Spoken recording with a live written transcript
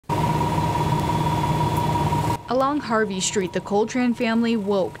Along Harvey Street, the Coltrane family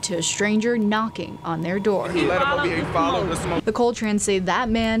woke to a stranger knocking on their door. He let him over here, he followed the smoke. The Coltranes say that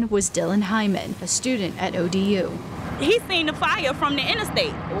man was Dylan Hyman, a student at ODU. He seen the fire from the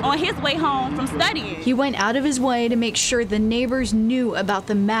interstate on his way home from studying. He went out of his way to make sure the neighbors knew about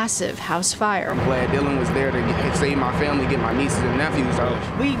the massive house fire. I'm glad Dylan was there to save my family, get my nieces and nephews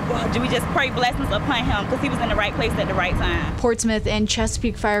out. We just pray blessings upon him because he was in the right place at the right time. Portsmouth and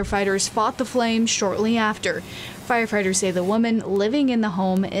Chesapeake firefighters fought the flames shortly after. Firefighters say the woman living in the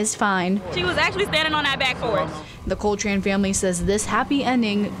home is fine. She was actually standing on that back porch. The Coltrane family says this happy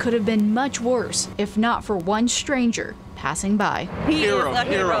ending could have been much worse if not for one stranger passing by. He is a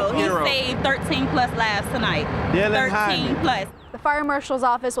hero. He saved 13 plus lives tonight. 13 plus. The fire marshal's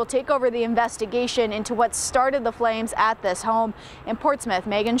office will take over the investigation into what started the flames at this home. In Portsmouth,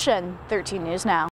 Megan Shin, 13 News Now.